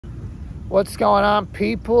What's going on,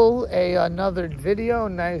 people? Another video.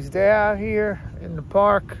 Nice day out here in the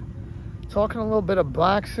park. Talking a little bit of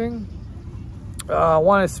boxing. I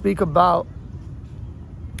want to speak about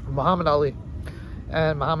Muhammad Ali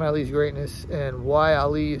and Muhammad Ali's greatness and why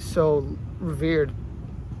Ali is so revered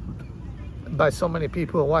by so many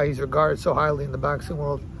people and why he's regarded so highly in the boxing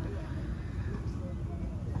world.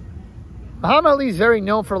 Muhammad Ali is very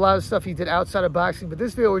known for a lot of stuff he did outside of boxing, but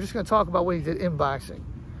this video we're just going to talk about what he did in boxing.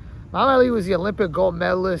 Muhammad Ali was the Olympic gold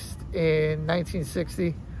medalist in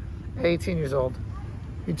 1960 at 18 years old.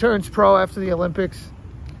 He turns pro after the Olympics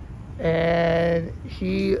and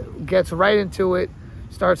he gets right into it,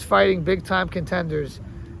 starts fighting big-time contenders.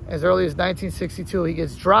 As early as 1962, he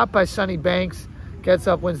gets dropped by Sonny Banks, gets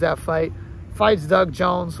up, wins that fight, fights Doug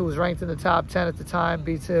Jones, who was ranked in the top 10 at the time,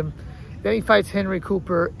 beats him. Then he fights Henry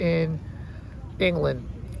Cooper in England.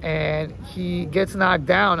 And he gets knocked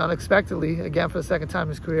down unexpectedly, again for the second time in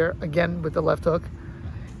his career, again with the left hook.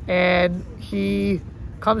 And he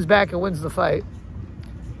comes back and wins the fight.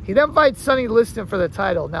 He then fights Sonny Liston for the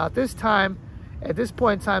title. Now at this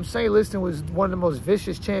point in time, Sonny Liston was one of the most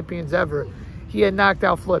vicious champions ever. He had knocked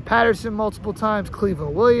out Floyd Patterson multiple times,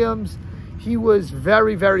 Cleveland Williams. He was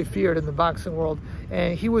very, very feared in the boxing world.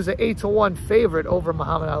 And he was an 8-1 favorite over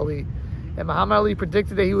Muhammad Ali. And Muhammad Ali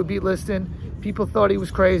predicted that he would beat Liston. People thought he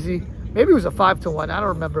was crazy. Maybe it was a 5-1. I don't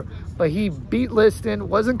remember. But he beat Liston,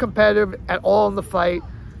 wasn't competitive at all in the fight.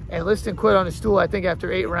 And Liston quit on his stool, I think,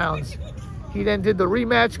 after 8 rounds. He then did the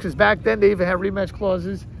rematch, because back then they even had rematch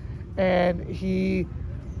clauses. And he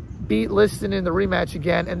beat Liston in the rematch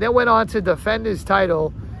again. And then went on to defend his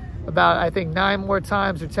title about, I think, 9 more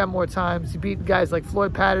times or 10 more times. He beat guys like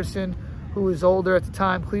Floyd Patterson, who was older at the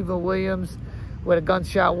time, Cleveland Williams, who had a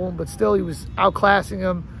gunshot wound. But still, he was outclassing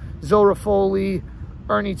him. Zora Foley,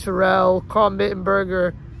 Ernie Terrell, Carl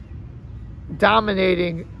Mittenberger,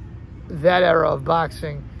 dominating that era of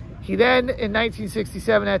boxing. He then, in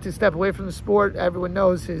 1967, had to step away from the sport. Everyone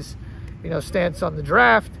knows his, stance on the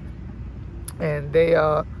draft. And they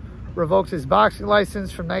revoked his boxing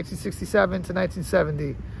license from 1967 to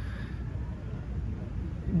 1970.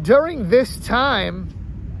 During this time,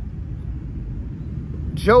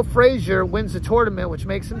 Joe Frazier wins the tournament, which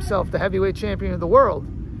makes himself the heavyweight champion of the world.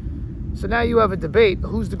 So now you have a debate.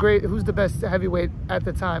 Who's the best heavyweight at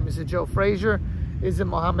the time? Is it Joe Frazier? Is it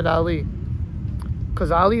Muhammad Ali?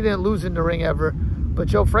 Because Ali didn't lose in the ring ever. But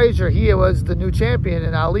Joe Frazier, he was the new champion,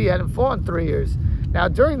 and Ali hadn't fought in 3 years. Now,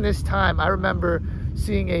 during this time, I remember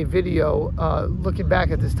seeing a video, looking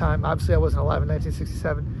back at this time. Obviously, I wasn't alive in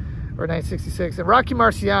 1967 or 1966. And Rocky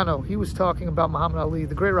Marciano, he was talking about Muhammad Ali,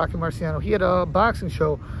 the great Rocky Marciano. He had a boxing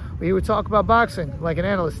show where he would talk about boxing like an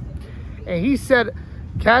analyst. And he said,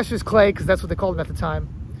 Cassius Clay, because that's what they called him at the time,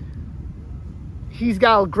 he's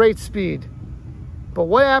got great speed. But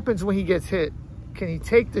what happens when he gets hit? Can he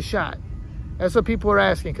take the shot? That's what people are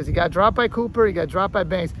asking, because he got dropped by Cooper, he got dropped by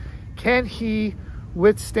Banks. Can he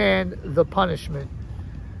withstand the punishment?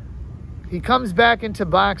 He comes back into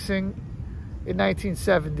boxing in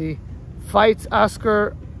 1970, fights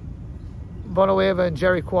Oscar Bonavena and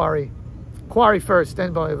Jerry Quarry. Quarry first,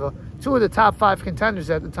 then Bonavena. 2 of the top 5 contenders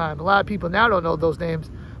at the time. A lot of people now don't know those names,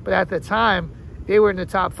 but at the time, they were in the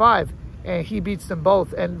top 5, and he beats them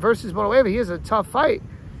both. And versus Bonavena, he has a tough fight.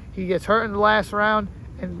 He gets hurt in the last round,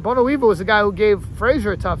 and Bonavena was the guy who gave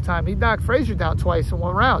Frazier a tough time. He knocked Frazier down twice in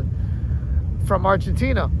 1 round from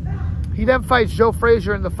Argentina. He then fights Joe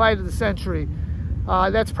Frazier in the fight of the century.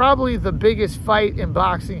 That's probably the biggest fight in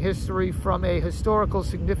boxing history from a historical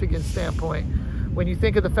significance standpoint. When you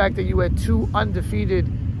think of the fact that you had 2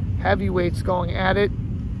 undefeated heavyweights going at it,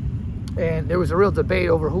 and there was a real debate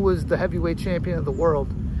over who was the heavyweight champion of the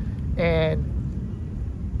world. And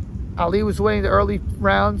Ali was winning the early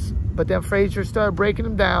rounds, but then Frazier started breaking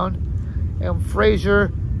him down, and Frazier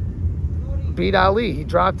beat Ali. He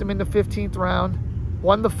dropped him in the 15th round,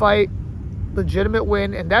 won the fight, legitimate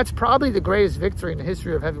win, and that's probably the greatest victory in the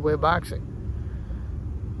history of heavyweight boxing.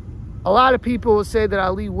 A lot of people will say that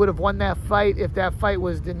Ali would have won that fight if that fight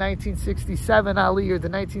was the 1967 Ali or the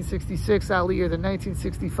 1966 Ali or the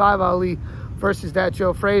 1965 Ali versus that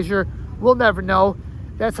Joe Frazier. We'll never know.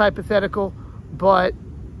 That's hypothetical. But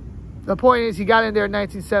the point is, he got in there in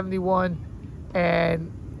 1971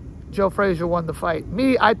 and Joe Frazier won the fight.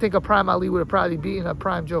 I think a prime Ali would have probably beaten a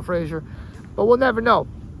prime Joe Frazier. But we'll never know.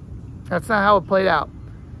 That's not how it played out.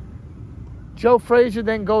 Joe Frazier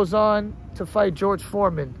then goes on to fight George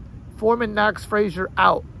Foreman. Foreman knocks Frazier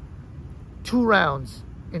out 2 rounds.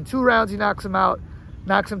 In 2 rounds, he knocks him out,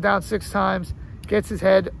 knocks him down 6 times, gets his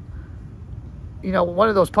head, one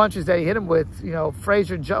of those punches that he hit him with,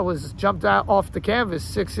 Frazier was jumped out off the canvas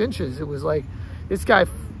 6 inches. It was like, this guy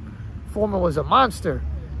Foreman was a monster.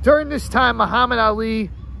 During this time, Muhammad Ali,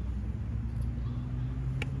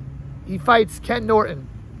 he fights Ken Norton.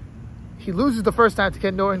 He loses the first time to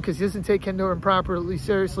Ken Norton because he doesn't take Ken Norton properly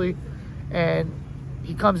seriously, and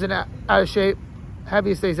he comes in out of shape,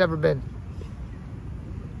 heaviest he's ever been.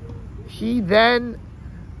 He then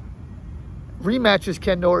rematches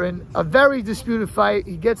Ken Norton, a very disputed fight.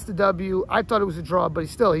 He gets the W. I thought it was a draw, but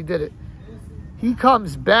he did it. He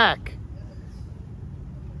comes back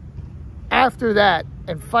after that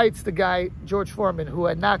and fights the guy, George Foreman, who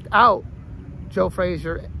had knocked out Joe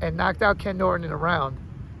Frazier and knocked out Ken Norton in a round.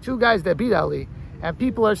 Two guys that beat Ali. And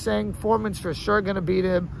people are saying Foreman's for sure going to beat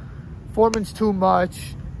him. Foreman's too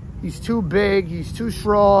much. He's too big. He's too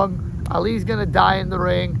strong. Ali's going to die in the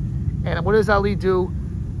ring. And what does Ali do?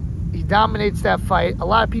 He dominates that fight. A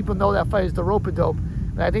lot of people know that fight is the rope-a-dope.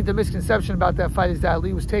 And I think the misconception about that fight is that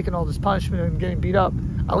Ali was taking all this punishment and getting beat up.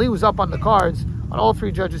 Ali was up on the cards, on all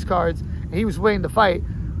three judges' cards, and he was winning the fight.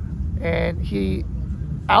 And he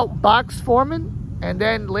outboxed Foreman, and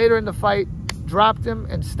then later in the fight, dropped him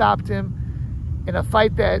and stopped him in a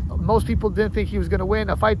fight that most people didn't think he was going to win,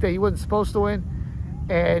 a fight that he wasn't supposed to win.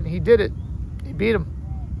 And he did it. He beat him.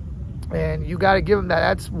 And you got to give him that.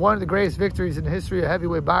 That's one of the greatest victories in the history of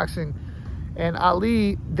heavyweight boxing. And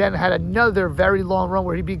Ali then had another very long run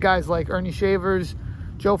where he beat guys like Ernie Shavers,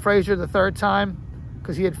 Joe Frazier the third time,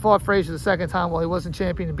 because he had fought Frazier the second time while he wasn't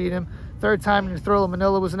champion and beat him. Third time in the Thrilla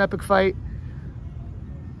Manila was an epic fight.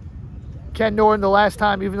 Ken Norton the last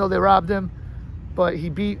time, even though they robbed him. But he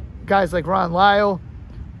beat guys like Ron Lyle,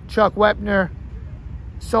 Chuck Wepner,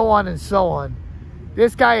 so on and so on.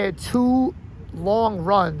 This guy had two long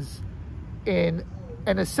runs and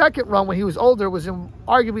the second run when he was older was in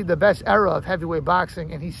arguably the best era of heavyweight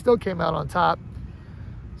boxing, and he still came out on top.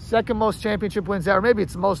 Second most championship wins ever. Maybe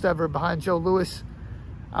it's the most ever behind Joe Louis.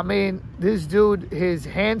 I mean, this dude, his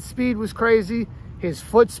hand speed was crazy. His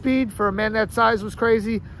foot speed for a man that size was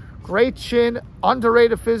crazy. Great chin,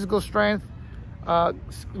 underrated physical strength.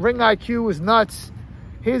 Ring IQ was nuts.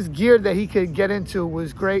 His gear that he could get into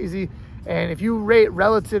was crazy. And if you rate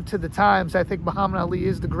relative to the times, I think Muhammad Ali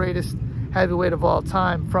is the greatest heavyweight of all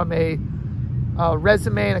time from a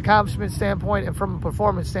resume and accomplishment standpoint and from a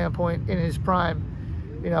performance standpoint in his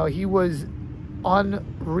prime. You know, he was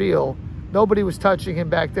unreal. Nobody was touching him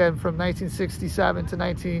back then from 1967 to from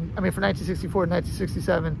 1964 to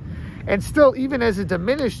 1967. And still, even as a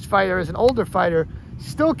diminished fighter, as an older fighter,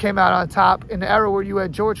 still came out on top in the era where you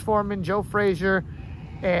had George Foreman, Joe Frazier,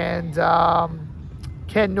 and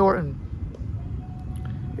Ken Norton.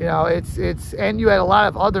 You know, and you had a lot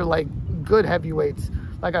of other like good heavyweights.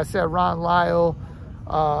 Like I said, Ron Lyle,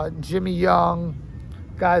 Jimmy Young,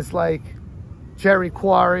 guys like Jerry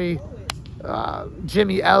Quarry,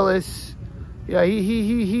 Jimmy Ellis. Yeah,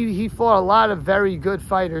 he fought a lot of very good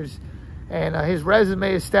fighters, and his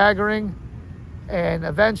resume is staggering. And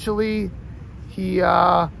eventually, he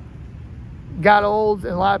got old,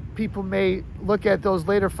 and a lot of people may look at those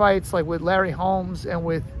later fights, like with Larry Holmes and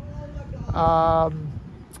with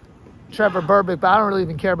Trevor Berbick, but I don't really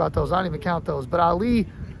even care about those. I don't even count those. But Ali,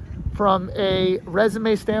 from a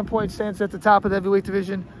resume standpoint, stands at the top of the heavyweight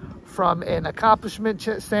division. From an accomplishment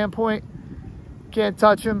standpoint, can't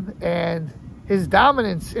touch him. And his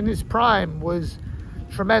dominance in his prime was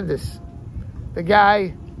tremendous. The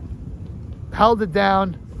guy held it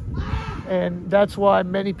down, and that's why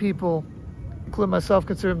many people, including myself,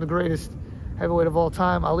 consider him the greatest heavyweight of all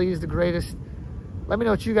time. Ali is the greatest. Let me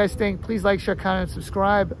know what you guys think. Please like, share, comment, and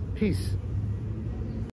subscribe. Peace.